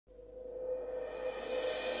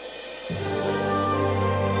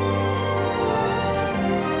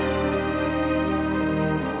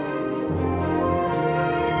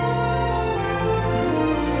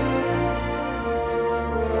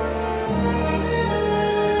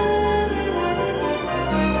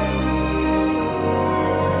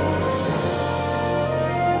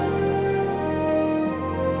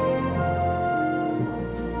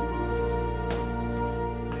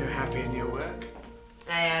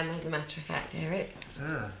am, as a matter of fact, Eric.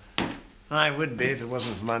 Ah. I would be if it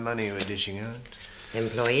wasn't for my money you were dishing out.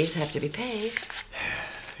 Employees have to be paid.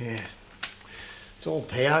 Yeah. It's all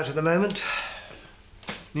payout at the moment.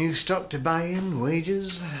 New stock to buy in,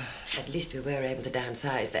 wages. At least we were able to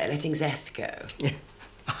downsize there, letting Zeth go. Yeah.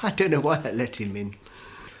 I don't know why I let him in.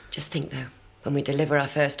 Just think, though, when we deliver our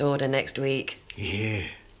first order next week. Yeah.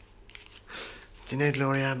 Do you know,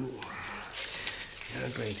 Gloria, you're a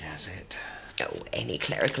great asset. Oh, any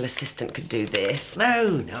clerical assistant could do this.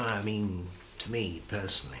 No, I mean, to me,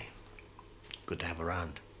 personally. Good to have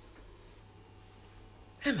around.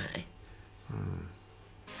 Am I?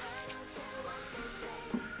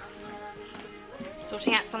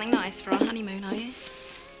 Sorting out something nice for our honeymoon, are you?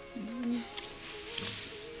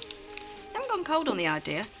 Haven't gone cold on the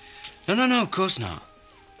idea. No, of course not.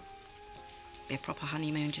 Be a proper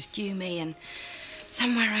honeymoon, just you, me, and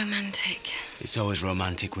somewhere romantic. It's always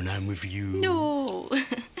romantic when I'm with you. No.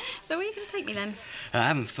 So where are you going to take me then? I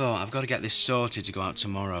haven't thought. I've got to get this sorted to go out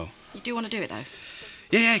tomorrow. You do want to do it, though?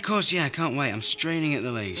 Yeah, of course, yeah. I can't wait. I'm straining at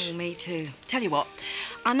the leash. Oh, me too. Tell you what,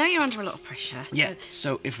 I know you're under a lot of pressure, so... Yeah,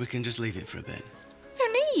 so if we can just leave it for a bit. No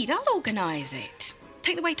need. I'll organise it.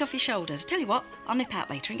 Take the weight off your shoulders. Tell you what, I'll nip out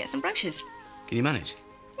later and get some brochures. Can you manage?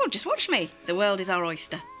 Well, just watch me. The world is our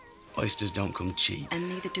oyster. Oysters don't come cheap. And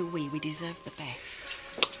neither do we. We deserve the best.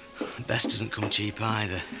 The best doesn't come cheap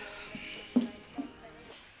either.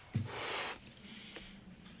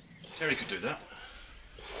 Terry could do that.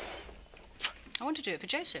 I want to do it for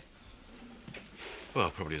Joseph. Well,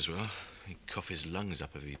 probably as well. He'd cough his lungs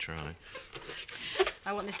up if he tried.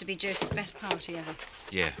 I want this to be Joseph's best party ever.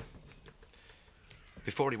 Yeah.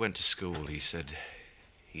 Before he went to school, he said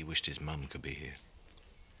he wished his mum could be here.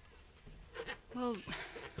 Well,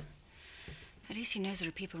 at least he knows there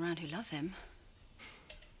are people around who love him.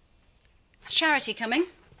 Is Charity coming?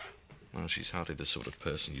 Well, she's hardly the sort of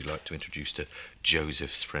person you'd like to introduce to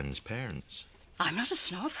Joseph's friends' parents. I'm not a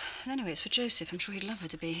snob. And anyway, it's for Joseph. I'm sure he'd love her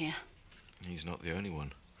to be here. He's not the only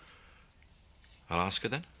one. I'll ask her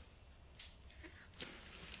then.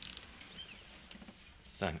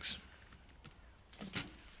 Thanks.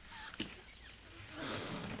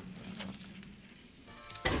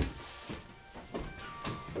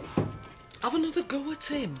 Have another go at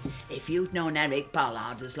him. If you'd known Eric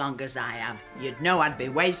Pollard as long as I have, you'd know I'd be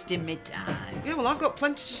wasting my time. Yeah, well, I've got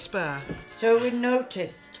plenty to spare. So we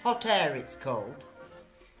noticed. Hot air, it's called.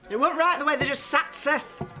 It weren't right the way they just sacked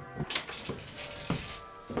Seth.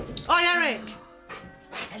 Oi, Eric!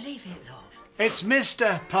 Leave it, love. It's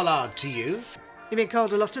Mr. Pollard to you. You've been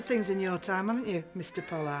called a lot of things in your time, haven't you, Mr.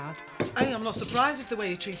 Pollard? Hey, I'm not surprised if the way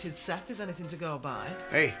you treated Seth is anything to go by.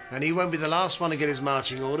 Hey, and he won't be the last one to get his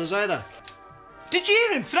marching orders either. Did you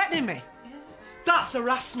hear him threatening me? That's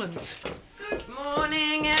harassment. Good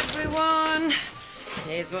morning, everyone.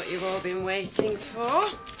 Here's what you've all been waiting for.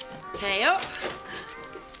 Pay up.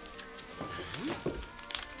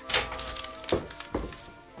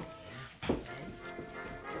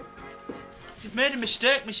 You've made a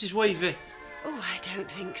mistake, Mrs. Weavy. Oh, I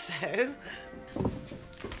don't think so.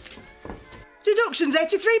 Deduction's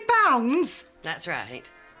 £83. That's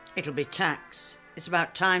right. It'll be tax. It's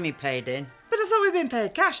about time he paid in. But I thought we'd been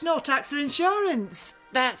paid cash, no tax or insurance.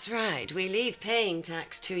 That's right. We leave paying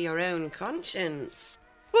tax to your own conscience.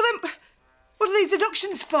 Well then, what are these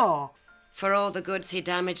deductions for? For all the goods he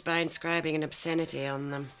damaged by inscribing an obscenity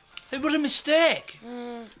on them. It was a mistake.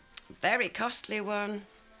 Very costly one.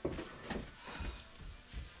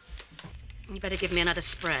 You better give me another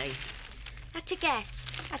spray. At a guess,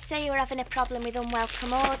 I'd say you were having a problem with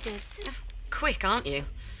unwelcome orders. Quick, aren't you?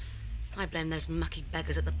 I blame those mucky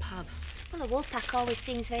beggars at the pub. Well, a Woolpack always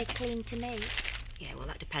seems very clean to me. Yeah, well,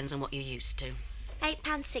 that depends on what you're used to.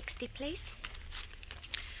 £8.60, please.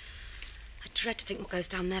 I dread to think what goes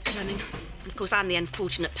down their plumbing. And of course, I'm the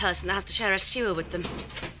unfortunate person that has to share a sewer with them.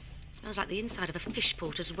 Smells like the inside of a fish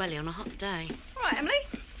porter's welly on a hot day. All right, Emily.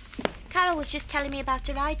 Carol was just telling me about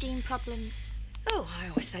her hygiene problems. Oh, I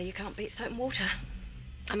always say you can't beat soap and water.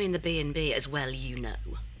 I mean the B&B as well, you know.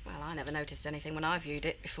 Well, I never noticed anything when I viewed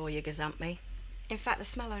it before you gazumped me. In fact, the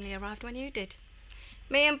smell only arrived when you did.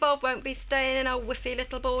 Me and Bob won't be staying in a whiffy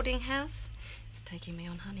little boarding house. It's taking me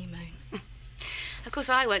on honeymoon. Of course,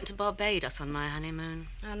 I went to Barbados on my honeymoon.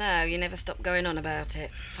 I know, you never stop going on about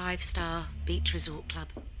it. 5-star beach resort club.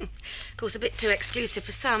 Of course, a bit too exclusive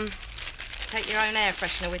for some. Take your own air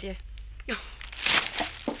freshener with you.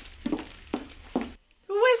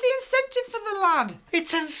 Where's the incentive for the lad?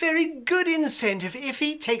 It's a very good incentive. If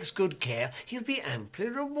he takes good care, he'll be amply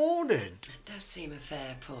rewarded. That does seem a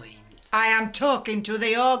fair point. I am talking to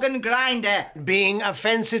the organ grinder. Being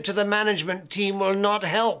offensive to the management team will not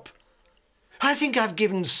help. I think I've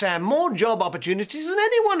given Sam more job opportunities than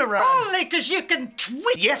anyone around. Only 'cause you can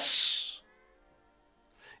twist. Yes!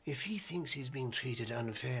 If he thinks he's being treated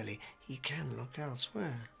unfairly, he can look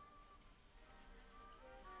elsewhere.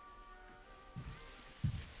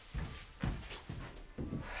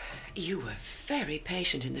 You were very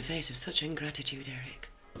patient in the face of such ingratitude, Eric.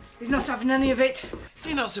 He's not having any of it.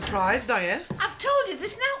 You're not surprised, are you? I've told you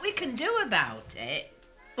there's nothing we can do about it.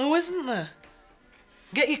 Oh, isn't there?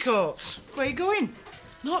 Get your coats. Where are you going?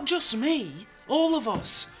 Not just me, all of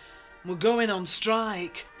us. We're going on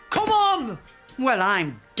strike. Come on! Well,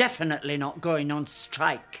 I'm definitely not going on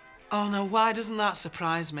strike. Oh, no, why doesn't that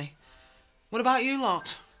surprise me? What about you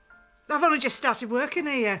lot? I've only just started working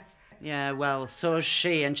here. Yeah, well, so's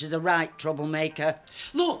she, and she's a right troublemaker.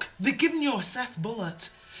 Look, they've given you a Seth bullet.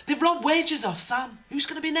 They've robbed wages off Sam. Who's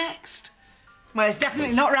going to be next? Well, it's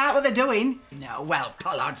definitely not right what they're doing. No, well,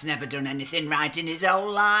 Pollard's never done anything right in his whole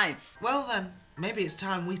life. Well, then, maybe it's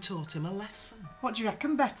time we taught him a lesson. What do you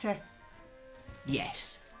reckon, Betty?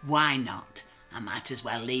 Yes, why not? I might as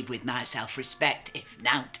well leave with my self-respect, if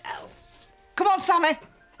naught else. Come on, Sammy.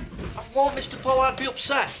 Won't Mr. Pollard be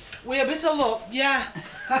upset? We're a bit of luck, yeah.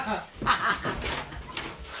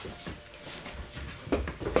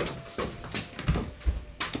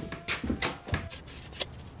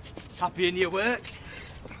 Happy in your work?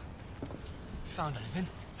 Found anything?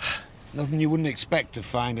 Nothing you wouldn't expect to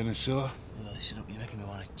find in a sewer. Well, shut up, you're making me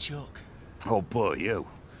want to choke. Oh, poor you.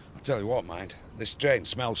 I'll tell you what, mind. This drain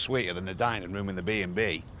smells sweeter than the dining room in the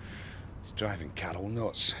B&B. It's driving cattle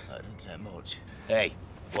nuts. That didn't say much. Hey,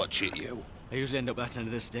 watch it, you. I usually end up at the end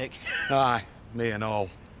of the stick. Aye, me and all.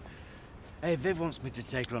 Hey, Viv wants me to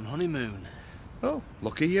take her on honeymoon. Oh,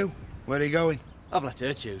 lucky you. Where are you going? I've let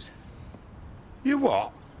her choose. You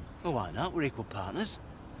what? Well, why not? We're equal partners.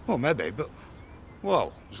 Well, maybe, but...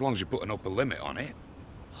 Well, as long as you put an upper limit on it.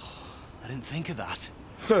 I didn't think of that.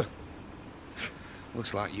 Huh.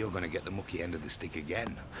 Looks like you're going to get the mucky end of the stick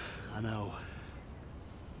again. I know.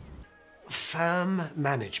 Firm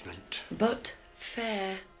management. But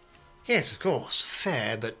fair. Yes, of course,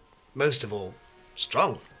 fair, but most of all,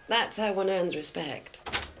 strong. That's how one earns respect.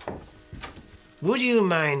 Would you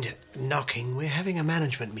mind knocking? We're having a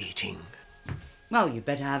management meeting. Well, you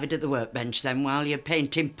better have it at the workbench then while you're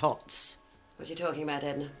painting pots. What are you talking about,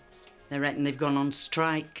 Edna? They reckon they've gone on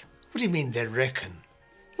strike. What do you mean, they reckon?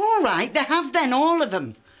 All right, they have then, all of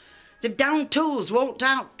them. They've downed tools, walked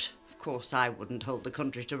out. Of course, I wouldn't hold the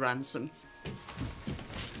country to ransom.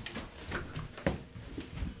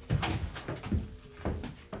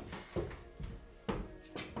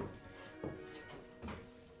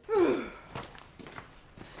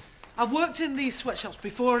 I've worked in these sweatshops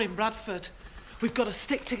before in Bradford. We've got to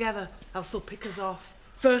stick together, else they'll pick us off.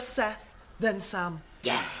 First Seth, then Sam.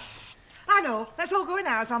 Yeah. I know. Let's all go in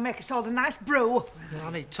ours. I'll make us all a nice brew. Yeah,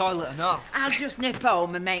 I need toilet and all. I'll just nip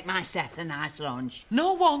home and make my Seth a nice lunch.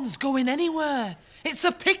 No one's going anywhere. It's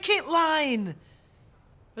a picket line.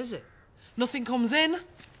 Is it? Nothing comes in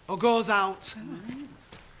or goes out.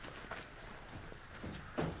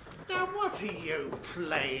 Now, what are you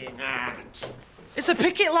playing at? It's a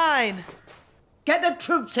picket line. Get the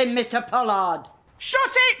troops in, Mr. Pollard.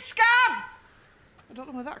 Shut it, scab! I don't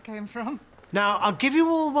know where that came from. Now, I'll give you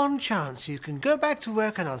all one chance. You can go back to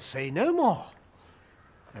work and I'll say no more.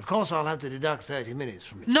 Of course, I'll have to deduct 30 minutes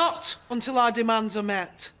from it. Not until our demands are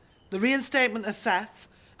met. The reinstatement of Seth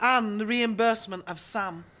and the reimbursement of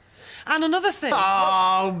Sam. And another thing...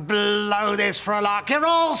 Oh, blow this for a lark. You're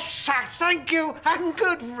all sacked, thank you, and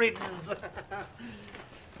good riddance.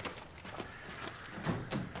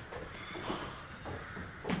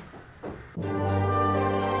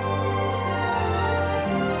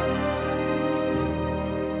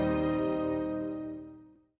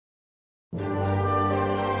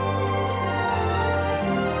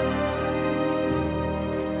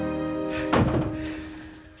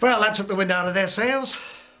 Well, that took the wind out of their sails.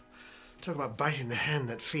 Talk about biting the hand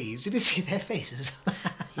that feeds. Did you see their faces?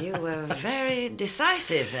 You were very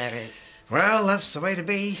decisive, Eric. Well, that's the way to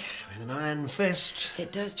be, with an iron fist.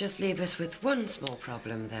 It does just leave us with one small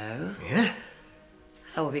problem, though. Yeah?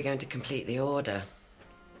 How are we going to complete the order?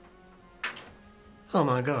 Oh,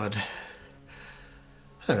 my God.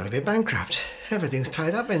 I'm going to be bankrupt. Everything's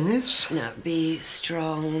tied up in this. Now, be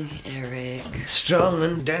strong, Eric. Strong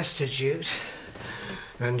and destitute.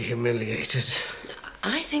 And humiliated.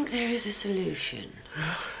 I think there is a solution.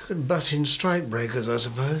 Could butt in strikebreakers, I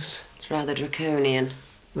suppose. It's rather draconian.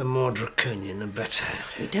 The more draconian, the better.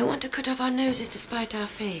 We don't want to cut off our noses to spite our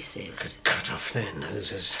faces. Cut off their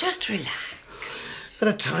noses. Just relax. At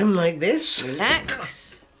a time like this?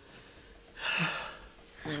 Relax.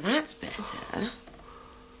 Now that's better.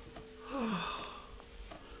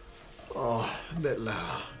 Oh, a bit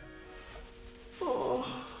lower.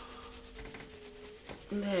 Oh.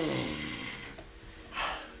 There.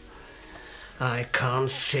 I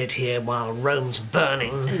can't sit here while Rome's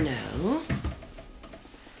burning. No.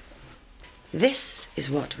 This is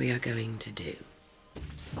what we are going to do.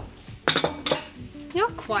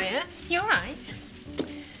 You're quiet. You all right?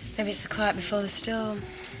 Maybe it's the quiet before the storm.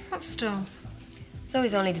 What storm?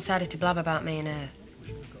 Zoe's only decided to blab about me and her.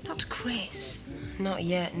 Not Chris. Not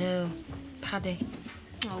yet, no. Paddy.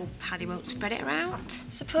 Oh, Paddy won't spread it around.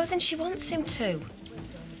 Supposing she wants him to.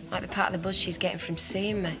 Might be part of the buzz she's getting from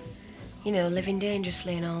seeing me. You know, living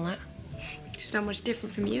dangerously and all that. She's not much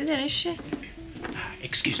different from you then, is she?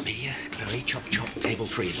 Excuse me, Chloe. Chop, chop. Table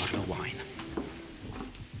 3, a bottle of wine.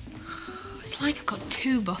 It's like I've got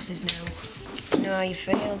two bosses now. You know how you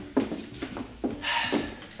feel.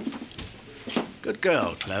 Good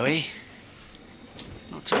girl, Chloe.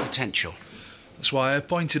 Lots of potential. That's why I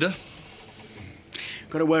appointed her.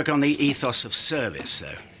 Got to work on the ethos of service,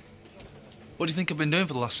 though. What do you think I've been doing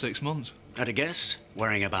for the last 6 months? At a guess,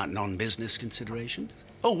 worrying about non-business considerations?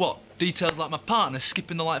 Oh, what? Details like my partner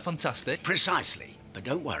skipping the light fantastic? Precisely. But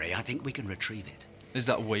don't worry, I think we can retrieve it. Is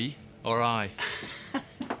that we or I?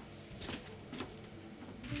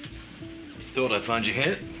 Thought I'd find you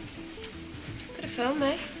here. Could have phoned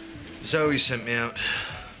me. Zoe sent me out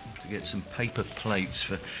to get some paper plates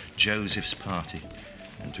for Joseph's party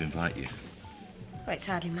and to invite you. Well, it's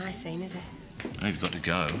hardly my scene, is it? Now you've got to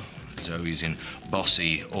go. Zoe's in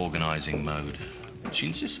bossy organising mode. She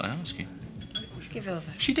insists I ask you. Give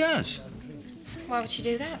over. She does. Why would she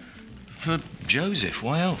do that? For Joseph,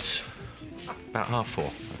 why else? About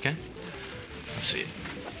 4:30, OK? I'll see you.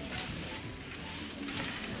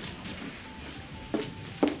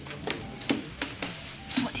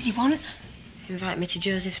 So what does he want? Invite me to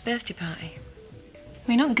Joseph's birthday party.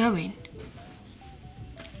 We're not going.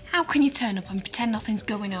 How can you turn up and pretend nothing's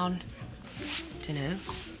going on? Dunno.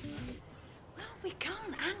 Well, we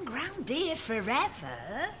can't hang round here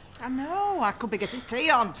forever. I know, I could be getting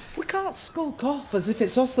tea on. We can't skulk off as if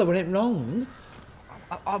it's us that were in wrong.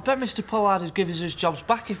 I bet Mr. Pollard would give us his jobs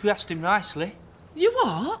back if we asked him nicely. You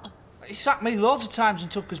what? He sacked me loads of times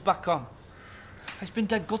and took us back on. He's been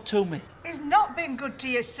dead good to me. He's not been good to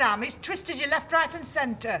you, Sam. He's twisted you left, right and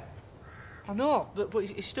centre. I know, but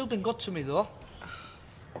he's still been good to me, though.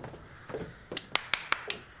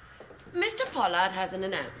 Mr. Pollard has an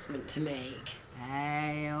announcement to make.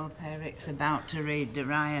 I hope Eric's about to read the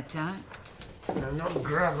riot act. I'm not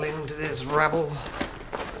grovelling into this rabble.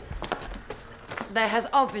 There has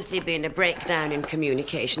obviously been a breakdown in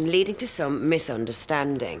communication leading to some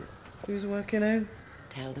misunderstanding. Who's working out?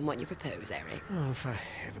 Tell them what you propose, Eric. Oh, for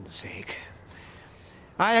heaven's sake.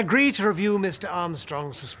 I agree to review Mr.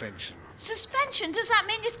 Armstrong's suspension. Suspension? Does that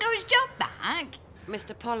mean he's got his job back?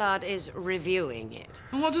 Mr. Pollard is reviewing it.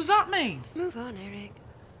 And what does that mean? Move on, Eric.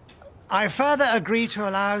 I further agree to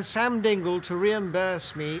allow Sam Dingle to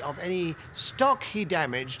reimburse me of any stock he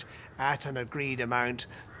damaged at an agreed amount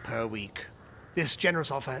per week. This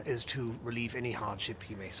generous offer is to relieve any hardship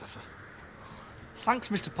he may suffer. Thanks,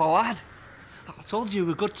 Mr. Pollard. I told you you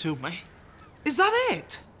were good to me. Is that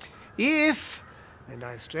it? If, and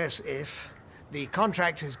I stress if, the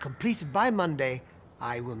contract is completed by Monday,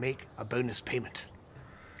 I will make a bonus payment.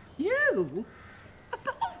 You? A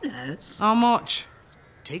bonus? How much?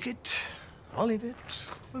 Take it, I'll leave it.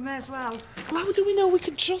 We may as well. Well, how do we know we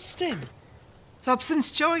can trust him? It's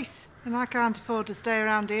Hobson's choice, and I can't afford to stay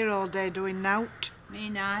around here all day doing nought. Me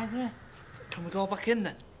neither. Can we go back in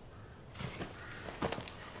then?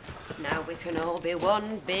 Now we can all be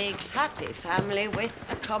one big, happy family with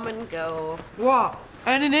a common goal. What?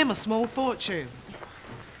 Earning him a small fortune?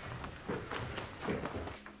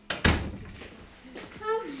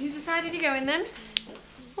 Oh, you decided you're going then?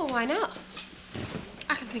 Well, why not?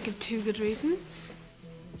 I can think of 2 good reasons.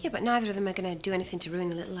 Yeah, but neither of them are going to do anything to ruin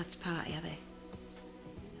the little lad's party, are they?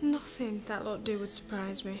 Nothing that lot do would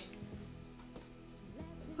surprise me.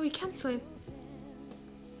 Oh, you're cancelling?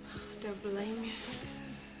 Don't blame you.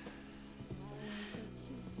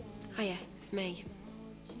 Hiya, it's me.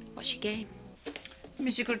 What's your game?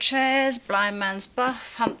 Musical chairs, blind man's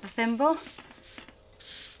buff, hunt the thimble.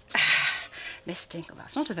 Miss Dingle,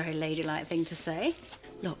 that's not a very ladylike thing to say.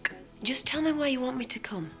 Look, just tell me why you want me to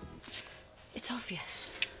come. It's obvious.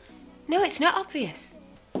 No, it's not obvious.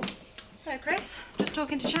 Hello, Chris. Just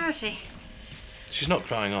talking to Charity. She's not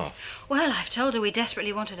crying off. Well, I've told her we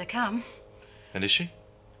desperately want her to come. And is she?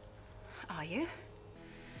 Are you?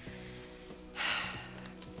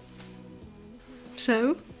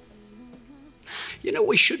 So? You know what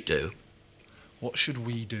we should do? What should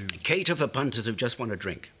we do? Cater for punters who just want a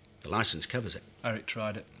drink. The licence covers it. Eric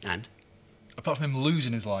tried it. And? Apart from him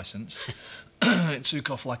losing his licence, it took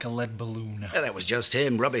off like a lead balloon. That was just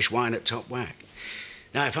him. Rubbish wine at Top Whack.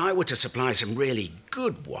 Now, if I were to supply some really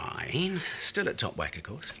good wine, still at Top Whack, of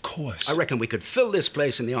course. Of course. I reckon we could fill this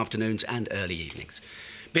place in the afternoons and early evenings.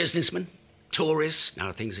 Businessmen, tourists,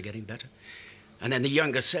 now things are getting better. And then the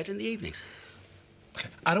younger set in the evenings. Okay,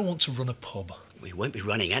 I don't want to run a pub. We won't be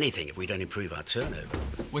running anything if we don't improve our turnover.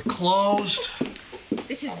 We're closed.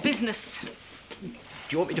 This is business. Do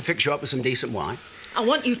you want me to fix you up with some decent wine? I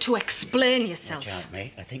want you to explain yourself. Watch out,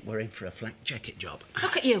 mate. I think we're in for a flak jacket job.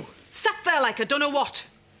 Look at you. Sat there like a dunno-what.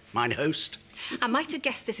 Mine host. I might have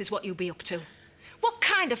guessed this is what you'll be up to. What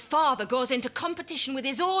kind of father goes into competition with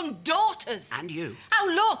his own daughters? And you. How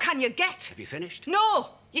low can you get? Have you finished? No.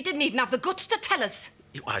 You didn't even have the guts to tell us.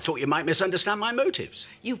 I thought you might misunderstand my motives.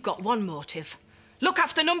 You've got one motive. Look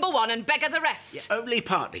after number one and beggar the rest. Yeah, only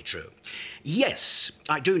partly true. Yes,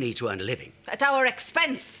 I do need to earn a living. At our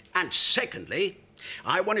expense. And secondly,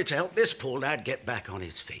 I wanted to help this poor lad get back on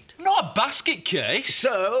his feet. Not a basket case.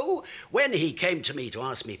 So, when he came to me to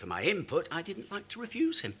ask me for my input, I didn't like to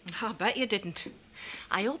refuse him. I bet you didn't.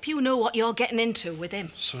 I hope you know what you're getting into with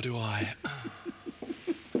him. So do I.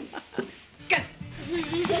 Go.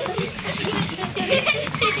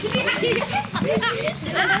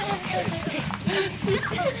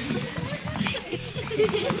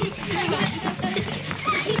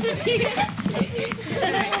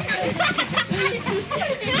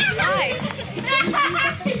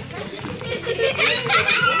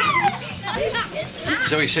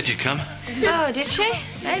 Zoe said you'd come, Oh, did she?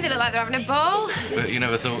 Hey, they look like they're having a ball. but you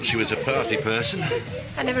never thought she was a party person.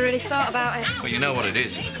 I never really thought about it. Well, you know what it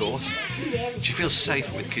is, of course. She feels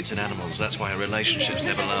safer with kids and animals. That's why her relationships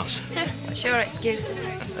never last. What's your excuse?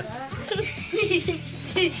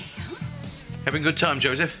 Having a good time,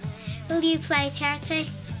 Joseph? Will you play, Charity?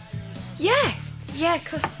 Yeah, of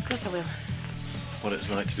course I will. What it's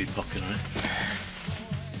like to be popular, eh?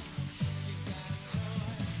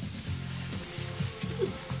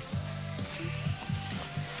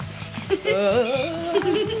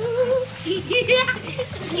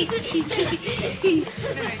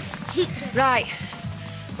 Right,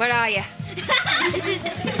 where are you?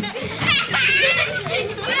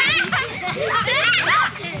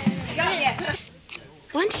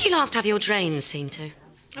 When did you last have your drains seen to?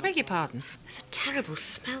 I beg your pardon? There's a terrible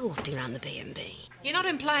smell wafting around the B&B. You're not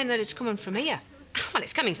implying that it's coming from here? Well,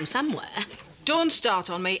 it's coming from somewhere. Don't start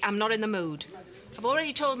on me. I'm not in the mood. I've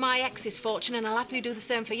already told my ex his fortune and I'll happily do the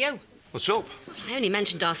same for you. What's up? I only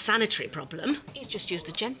mentioned our sanitary problem. He's just used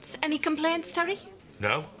the gents. Any complaints, Terry?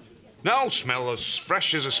 No. No, smell as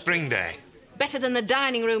fresh as a spring day. Better than the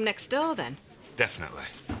dining room next door, then. Definitely.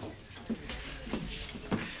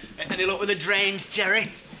 Any luck with the drains,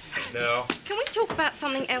 Terry? No. Can we talk about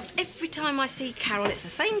something else? Every time I see Carol, it's the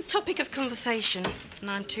same topic of conversation,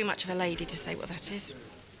 and I'm too much of a lady to say what that is.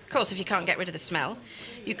 Of course, if you can't get rid of the smell,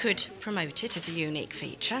 you could promote it as a unique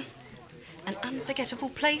feature. An unforgettable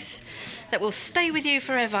place that will stay with you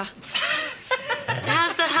forever.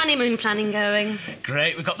 How's the honeymoon planning going?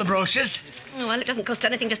 Great, we've got the brochures. Oh, well, it doesn't cost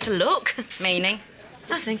anything just to look. Meaning?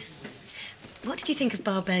 Nothing. What did you think of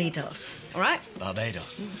Barbados? All right.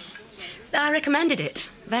 Barbados. I recommended it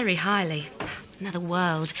very highly. Another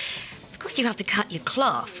world. Of course, you have to cut your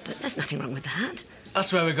cloth, but there's nothing wrong with that.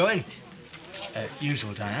 That's where we're going.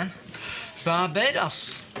 Usual, Diane.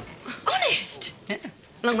 Barbados. Honest? Yeah.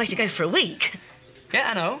 Long way to go for a week.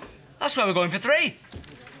 Yeah, I know. That's where we're going for 3. 3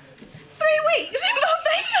 weeks in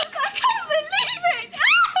Barbados? I can't believe it!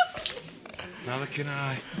 Ah! Neither can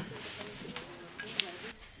I.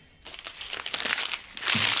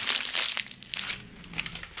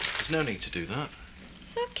 There's no need to do that.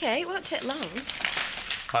 It's okay, it won't take long.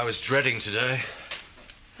 I was dreading today.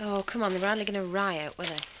 Oh, come on, they were hardly going to riot, were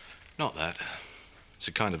they? Not that. It's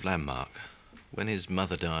a kind of landmark. When his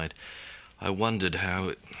mother died, I wondered how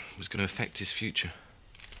it was going to affect his future.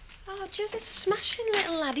 Oh, Joseph's a smashing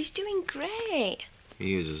little lad. He's doing great.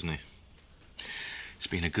 He is, isn't he? It's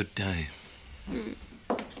been a good day.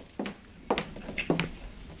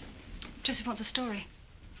 Joseph wants a story.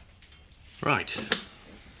 Right.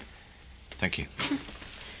 Thank you.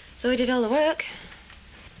 So we did all the work.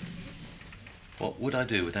 What would I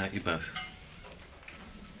do without you both?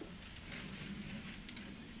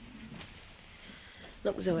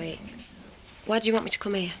 Look, Zoe, why do you want me to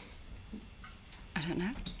come here? I don't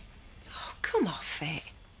know. Oh, come off it.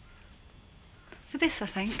 For this, I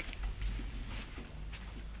think.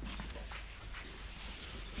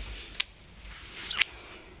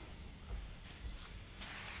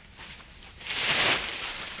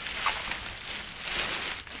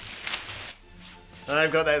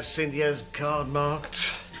 I've got that Cynthia's card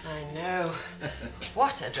marked. I know.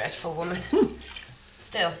 What a dreadful woman.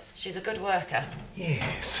 Still, she's a good worker.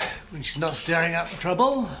 Yes, when she's not stirring up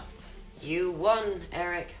trouble. You won,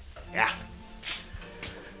 Eric. Yeah.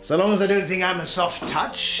 So long as I don't think I'm a soft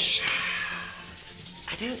touch.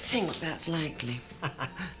 I don't think that's likely.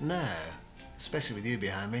 No, especially with you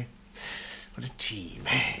behind me. What a team.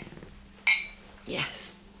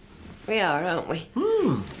 Yes, we are, aren't we?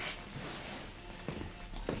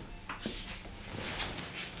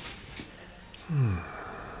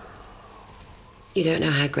 You don't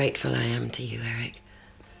know how grateful I am to you, Eric.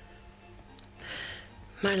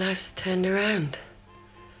 My life's turned around.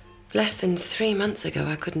 Less than 3 months ago,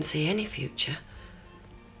 I couldn't see any future.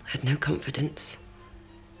 Had no confidence.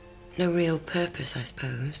 No real purpose, I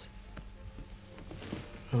suppose.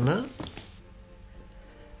 No?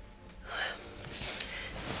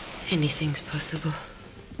 Anything's possible.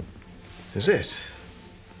 Is it?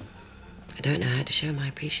 I don't know how to show my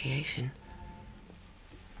appreciation.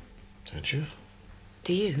 Don't you?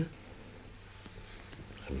 Do you?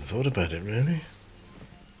 I haven't thought about it, really.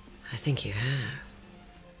 I think you have.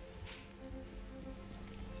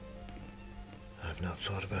 I've not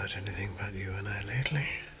thought about anything but you and I lately.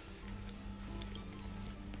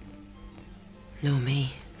 Nor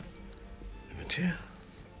me. Haven't you?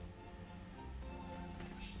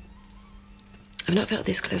 I've not felt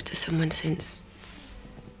this close to someone since...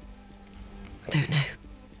 I don't know.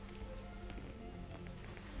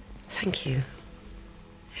 Thank you,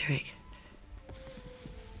 Eric.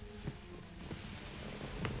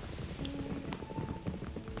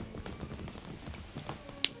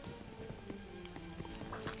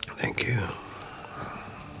 Thank you.